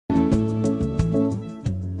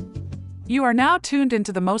You are now tuned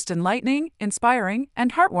into the most enlightening, inspiring,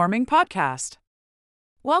 and heartwarming podcast.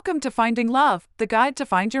 Welcome to Finding Love, the guide to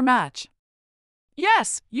find your match.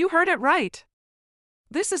 Yes, you heard it right.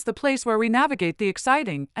 This is the place where we navigate the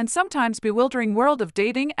exciting and sometimes bewildering world of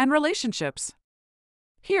dating and relationships.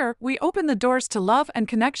 Here, we open the doors to love and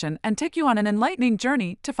connection and take you on an enlightening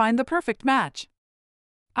journey to find the perfect match.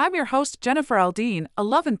 I'm your host, Jennifer Aldine, a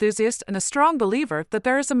love enthusiast and a strong believer that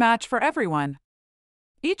there is a match for everyone.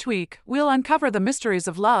 Each week, we'll uncover the mysteries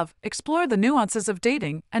of love, explore the nuances of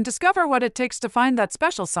dating, and discover what it takes to find that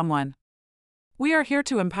special someone. We are here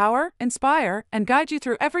to empower, inspire, and guide you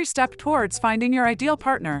through every step towards finding your ideal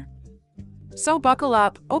partner. So buckle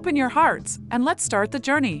up, open your hearts, and let's start the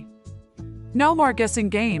journey. No more guessing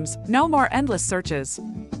games, no more endless searches.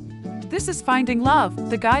 This is Finding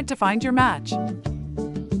Love, the guide to find your match.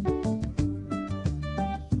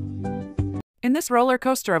 In this roller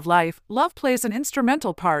coaster of life, love plays an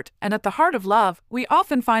instrumental part, and at the heart of love, we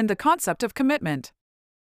often find the concept of commitment.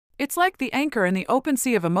 It's like the anchor in the open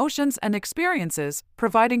sea of emotions and experiences,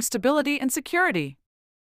 providing stability and security.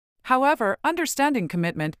 However, understanding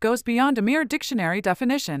commitment goes beyond a mere dictionary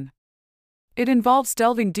definition. It involves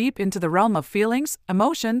delving deep into the realm of feelings,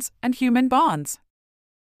 emotions, and human bonds.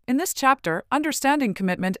 In this chapter, Understanding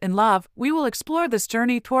Commitment in Love, we will explore this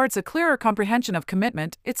journey towards a clearer comprehension of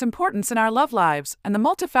commitment, its importance in our love lives, and the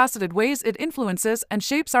multifaceted ways it influences and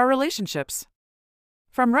shapes our relationships.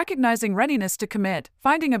 From recognizing readiness to commit,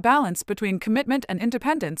 finding a balance between commitment and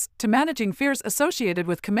independence, to managing fears associated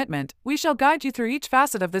with commitment, we shall guide you through each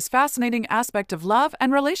facet of this fascinating aspect of love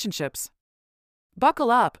and relationships.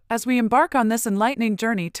 Buckle up as we embark on this enlightening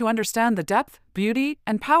journey to understand the depth, beauty,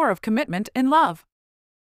 and power of commitment in love.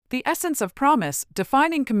 The essence of promise,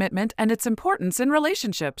 defining commitment and its importance in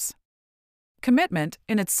relationships. Commitment,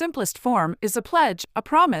 in its simplest form, is a pledge, a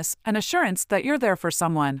promise, an assurance that you're there for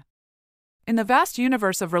someone. In the vast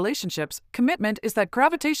universe of relationships, commitment is that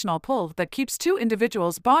gravitational pull that keeps two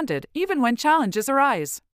individuals bonded even when challenges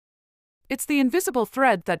arise. It's the invisible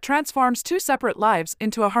thread that transforms two separate lives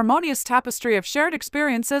into a harmonious tapestry of shared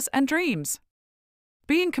experiences and dreams.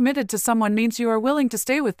 Being committed to someone means you are willing to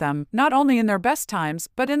stay with them, not only in their best times,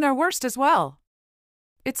 but in their worst as well.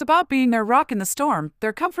 It's about being their rock in the storm,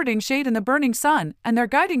 their comforting shade in the burning sun, and their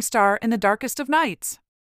guiding star in the darkest of nights.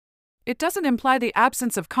 It doesn't imply the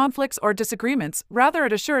absence of conflicts or disagreements, rather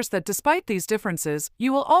it assures that despite these differences,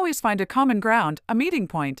 you will always find a common ground, a meeting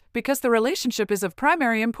point, because the relationship is of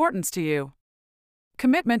primary importance to you.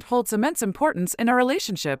 Commitment holds immense importance in a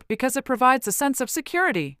relationship because it provides a sense of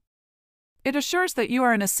security. It assures that you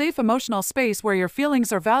are in a safe emotional space where your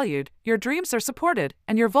feelings are valued, your dreams are supported,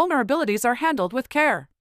 and your vulnerabilities are handled with care.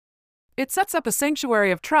 It sets up a sanctuary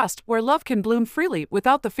of trust where love can bloom freely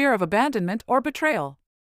without the fear of abandonment or betrayal.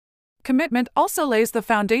 Commitment also lays the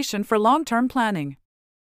foundation for long-term planning.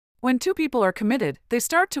 When two people are committed, they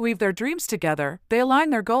start to weave their dreams together, they align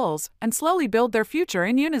their goals, and slowly build their future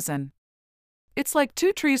in unison. It's like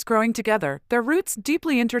two trees growing together, their roots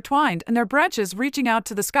deeply intertwined and their branches reaching out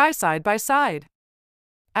to the sky side by side.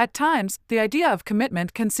 At times, the idea of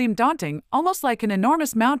commitment can seem daunting, almost like an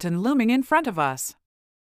enormous mountain looming in front of us.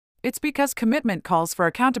 It's because commitment calls for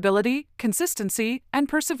accountability, consistency, and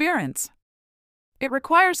perseverance. It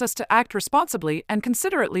requires us to act responsibly and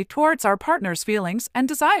considerately towards our partner's feelings and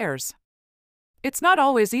desires. It's not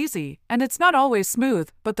always easy, and it's not always smooth,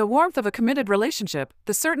 but the warmth of a committed relationship,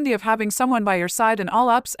 the certainty of having someone by your side in all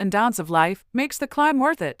ups and downs of life, makes the climb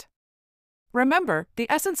worth it. Remember, the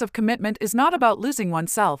essence of commitment is not about losing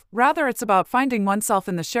oneself, rather it's about finding oneself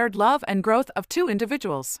in the shared love and growth of two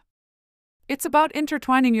individuals. It's about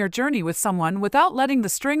intertwining your journey with someone without letting the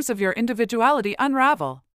strings of your individuality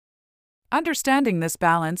unravel. Understanding this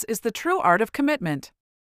balance is the true art of commitment.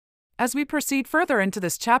 As we proceed further into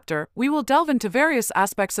this chapter, we will delve into various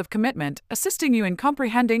aspects of commitment, assisting you in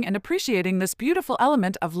comprehending and appreciating this beautiful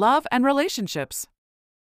element of love and relationships.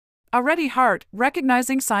 A ready heart,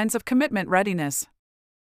 recognizing signs of commitment readiness.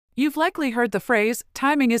 You've likely heard the phrase,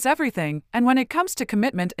 timing is everything, and when it comes to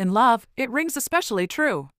commitment in love, it rings especially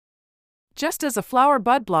true. Just as a flower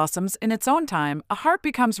bud blossoms in its own time, a heart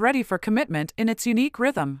becomes ready for commitment in its unique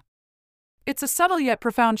rhythm. It's a subtle yet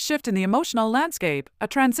profound shift in the emotional landscape, a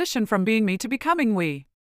transition from being me to becoming we.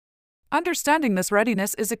 Understanding this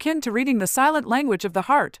readiness is akin to reading the silent language of the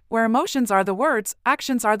heart, where emotions are the words,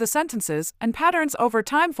 actions are the sentences, and patterns over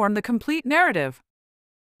time form the complete narrative.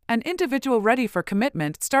 An individual ready for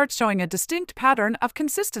commitment starts showing a distinct pattern of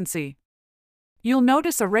consistency. You'll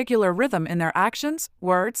notice a regular rhythm in their actions,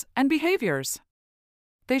 words, and behaviors.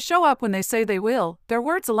 They show up when they say they will, their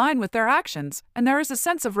words align with their actions, and there is a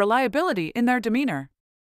sense of reliability in their demeanor.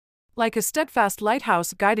 Like a steadfast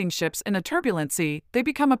lighthouse guiding ships in a turbulent sea, they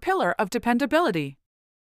become a pillar of dependability.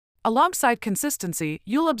 Alongside consistency,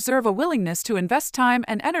 you'll observe a willingness to invest time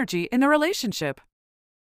and energy in the relationship.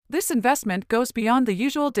 This investment goes beyond the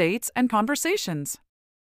usual dates and conversations.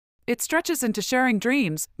 It stretches into sharing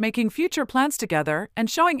dreams, making future plans together, and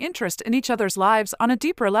showing interest in each other's lives on a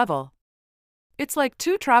deeper level. It's like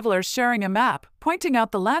two travelers sharing a map, pointing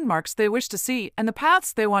out the landmarks they wish to see and the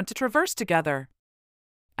paths they want to traverse together.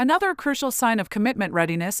 Another crucial sign of commitment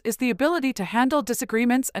readiness is the ability to handle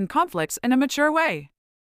disagreements and conflicts in a mature way.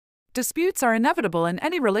 Disputes are inevitable in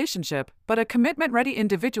any relationship, but a commitment-ready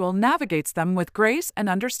individual navigates them with grace and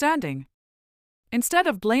understanding. Instead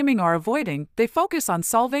of blaming or avoiding, they focus on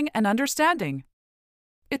solving and understanding.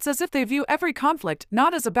 It's as if they view every conflict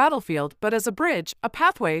not as a battlefield but as a bridge, a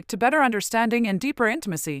pathway to better understanding and deeper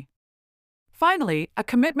intimacy. Finally, a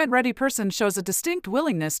commitment-ready person shows a distinct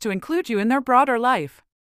willingness to include you in their broader life.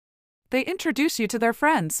 They introduce you to their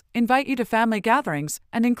friends, invite you to family gatherings,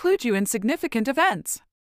 and include you in significant events.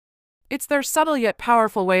 It's their subtle yet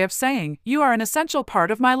powerful way of saying, "You are an essential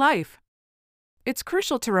part of my life." It's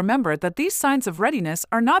crucial to remember that these signs of readiness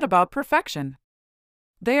are not about perfection.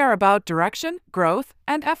 They are about direction, growth,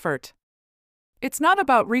 and effort. It's not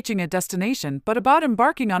about reaching a destination but about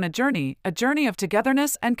embarking on a journey of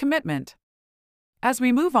togetherness and commitment. As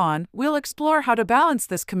we move on, we'll explore how to balance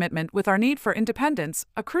this commitment with our need for independence,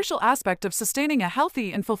 a crucial aspect of sustaining a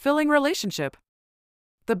healthy and fulfilling relationship.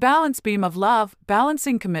 The balance beam of love,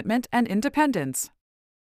 balancing commitment and independence.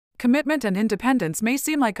 Commitment and independence may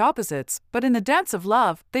seem like opposites, but in the dance of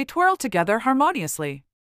love, they twirl together harmoniously.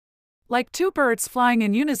 Like two birds flying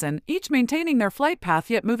in unison, each maintaining their flight path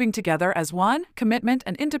yet moving together as one, commitment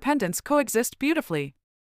and independence coexist beautifully.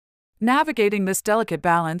 Navigating this delicate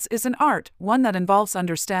balance is an art, one that involves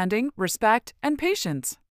understanding, respect, and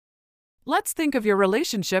patience. Let's think of your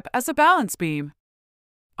relationship as a balance beam.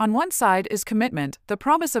 On one side is commitment, the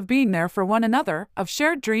promise of being there for one another, of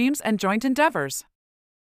shared dreams and joint endeavors.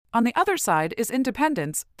 On the other side is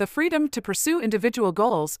independence, the freedom to pursue individual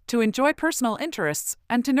goals, to enjoy personal interests,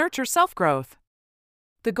 and to nurture self-growth.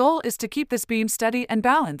 The goal is to keep this beam steady and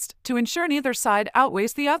balanced, to ensure neither side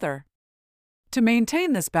outweighs the other. To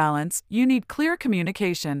maintain this balance, you need clear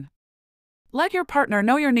communication. Let your partner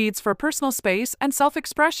know your needs for personal space and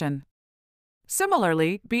self-expression.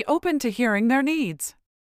 Similarly, be open to hearing their needs.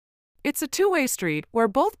 It's a two-way street where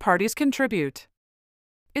both parties contribute.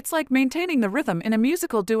 It's like maintaining the rhythm in a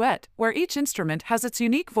musical duet, where each instrument has its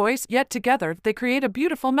unique voice, yet together they create a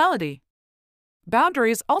beautiful melody.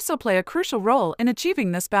 Boundaries also play a crucial role in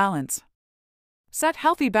achieving this balance. Set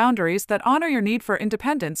healthy boundaries that honor your need for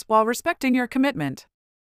independence while respecting your commitment.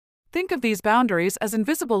 Think of these boundaries as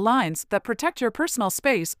invisible lines that protect your personal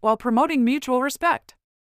space while promoting mutual respect.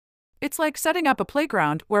 It's like setting up a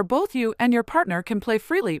playground where both you and your partner can play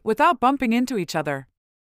freely without bumping into each other.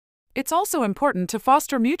 It's also important to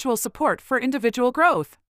foster mutual support for individual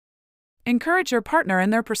growth. Encourage your partner in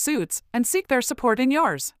their pursuits and seek their support in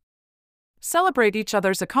yours. Celebrate each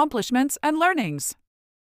other's accomplishments and learnings.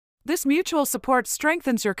 This mutual support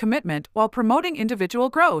strengthens your commitment while promoting individual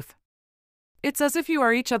growth. It's as if you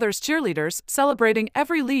are each other's cheerleaders, celebrating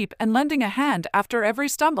every leap and lending a hand after every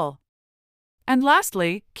stumble. And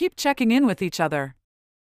lastly, keep checking in with each other.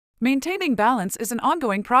 Maintaining balance is an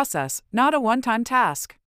ongoing process, not a one-time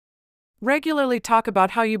task. Regularly talk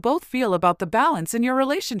about how you both feel about the balance in your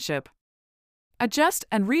relationship. Adjust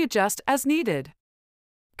and readjust as needed.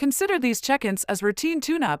 Consider these check-ins as routine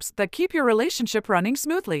tune-ups that keep your relationship running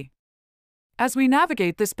smoothly. As we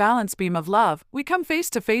navigate this balance beam of love, we come face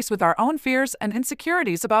to face with our own fears and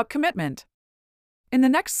insecurities about commitment. In the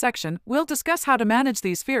next section, we'll discuss how to manage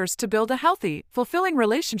these fears to build a healthy, fulfilling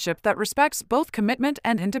relationship that respects both commitment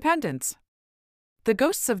and independence. The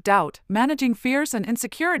ghosts of doubt, managing fears and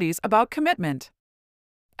insecurities about commitment.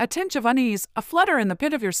 A tinge of unease, a flutter in the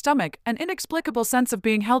pit of your stomach, an inexplicable sense of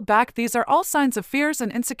being held back, these are all signs of fears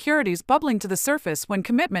and insecurities bubbling to the surface when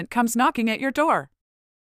commitment comes knocking at your door.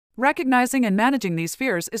 Recognizing and managing these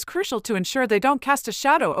fears is crucial to ensure they don't cast a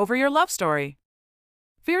shadow over your love story.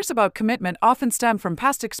 Fears about commitment often stem from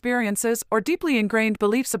past experiences or deeply ingrained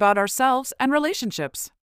beliefs about ourselves and relationships.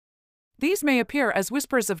 These may appear as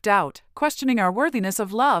whispers of doubt, questioning our worthiness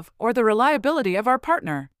of love or the reliability of our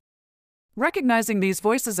partner. Recognizing these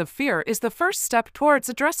voices of fear is the first step towards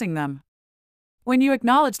addressing them. When you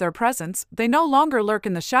acknowledge their presence, they no longer lurk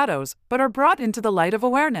in the shadows, but are brought into the light of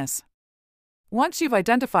awareness. Once you've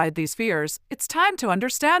identified these fears, it's time to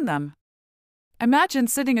understand them. Imagine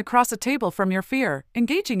sitting across a table from your fear,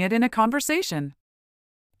 engaging it in a conversation.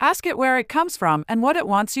 Ask it where it comes from and what it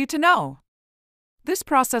wants you to know. This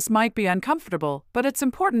process might be uncomfortable, but it's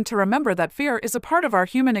important to remember that fear is a part of our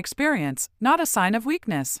human experience, not a sign of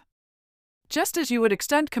weakness. Just as you would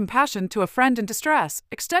extend compassion to a friend in distress,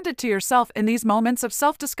 extend it to yourself in these moments of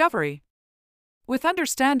self-discovery. With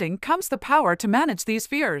understanding comes the power to manage these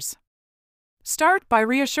fears. Start by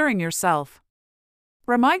reassuring yourself.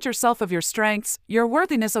 Remind yourself of your strengths, your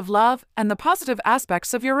worthiness of love, and the positive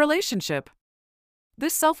aspects of your relationship.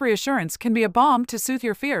 This self-reassurance can be a balm to soothe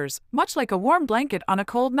your fears, much like a warm blanket on a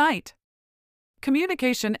cold night.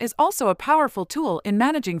 Communication is also a powerful tool in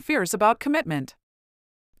managing fears about commitment.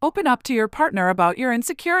 Open up to your partner about your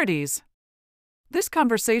insecurities. This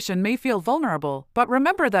conversation may feel vulnerable, but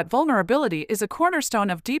remember that vulnerability is a cornerstone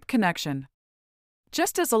of deep connection.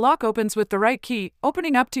 Just as a lock opens with the right key,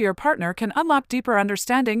 opening up to your partner can unlock deeper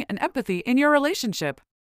understanding and empathy in your relationship.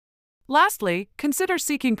 Lastly, consider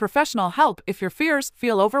seeking professional help if your fears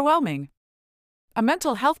feel overwhelming. A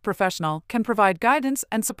mental health professional can provide guidance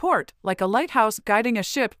and support, like a lighthouse guiding a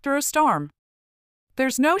ship through a storm.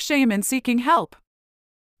 There's no shame in seeking help.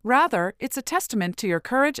 Rather, it's a testament to your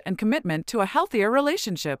courage and commitment to a healthier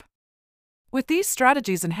relationship. With these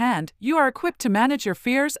strategies in hand, you are equipped to manage your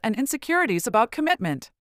fears and insecurities about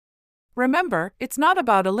commitment. Remember, it's not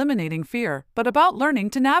about eliminating fear, but about learning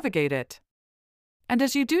to navigate it. And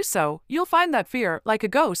as you do so, you'll find that fear, like a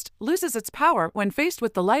ghost, loses its power when faced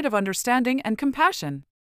with the light of understanding and compassion.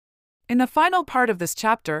 In the final part of this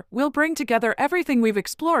chapter, we'll bring together everything we've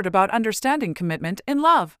explored about understanding commitment in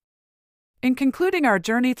love. In concluding our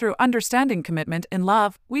journey through understanding commitment in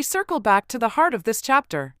love, we circle back to the heart of this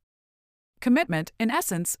chapter. Commitment, in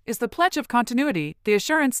essence, is the pledge of continuity, the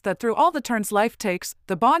assurance that through all the turns life takes,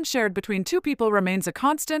 the bond shared between two people remains a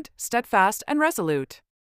constant, steadfast, and resolute.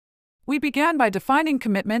 We began by defining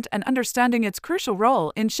commitment and understanding its crucial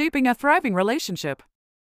role in shaping a thriving relationship.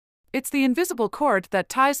 It's the invisible cord that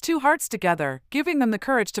ties two hearts together, giving them the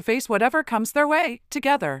courage to face whatever comes their way,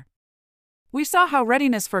 together. We saw how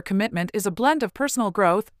readiness for commitment is a blend of personal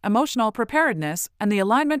growth, emotional preparedness, and the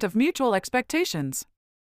alignment of mutual expectations.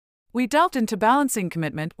 We delved into balancing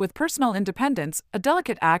commitment with personal independence, a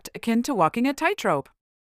delicate act akin to walking a tightrope.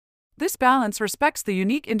 This balance respects the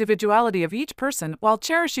unique individuality of each person while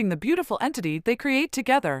cherishing the beautiful entity they create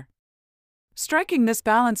together. Striking this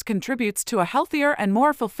balance contributes to a healthier and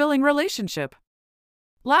more fulfilling relationship.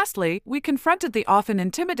 Lastly, we confronted the often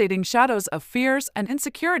intimidating shadows of fears and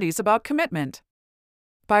insecurities about commitment.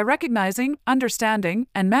 By recognizing, understanding,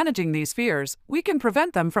 and managing these fears, we can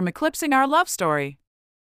prevent them from eclipsing our love story.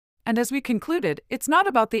 And as we concluded, it's not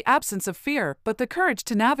about the absence of fear, but the courage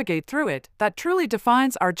to navigate through it, that truly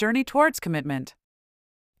defines our journey towards commitment.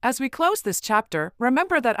 As we close this chapter,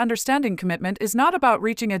 remember that understanding commitment is not about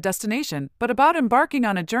reaching a destination, but about embarking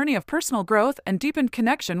on a journey of personal growth and deepened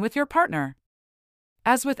connection with your partner.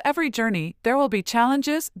 As with every journey, there will be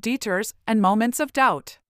challenges, detours, and moments of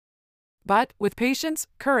doubt. But, with patience,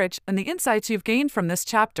 courage, and the insights you've gained from this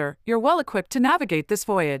chapter, you're well equipped to navigate this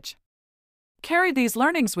voyage. Carry these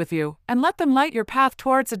learnings with you, and let them light your path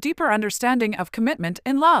towards a deeper understanding of commitment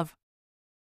in love.